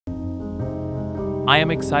I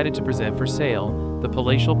am excited to present for sale the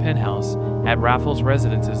palatial penthouse at Raffles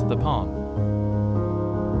Residences The Palm.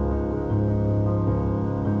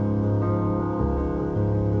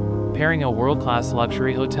 Pairing a world-class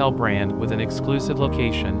luxury hotel brand with an exclusive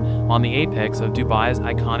location on the apex of Dubai's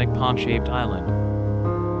iconic palm-shaped island.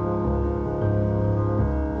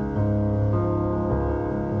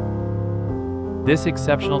 This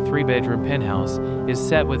exceptional three-bedroom penthouse is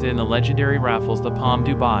set within the legendary Raffles The Palm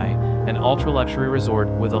Dubai, an ultra-luxury resort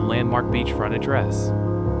with a landmark beachfront address.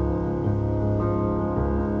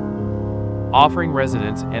 Offering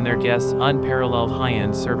residents and their guests unparalleled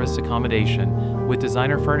high-end service accommodation with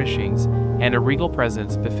designer furnishings and a regal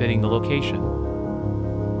presence befitting the location.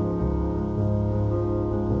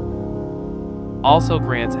 Also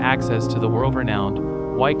grants access to the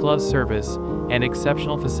world-renowned white glove service and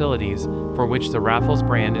exceptional facilities for which the Raffles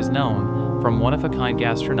brand is known, from one-of-a-kind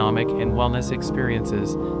gastronomic and wellness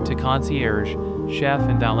experiences to concierge, chef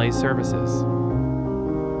and valet services.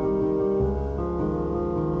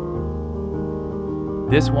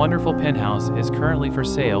 This wonderful penthouse is currently for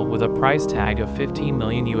sale with a price tag of $15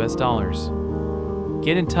 million.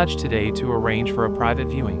 Get in touch today to arrange for a private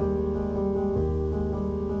viewing.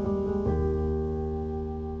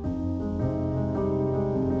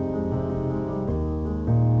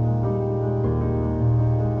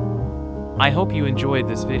 I hope you enjoyed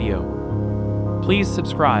this video. Please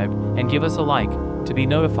subscribe and give us a like to be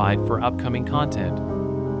notified for upcoming content.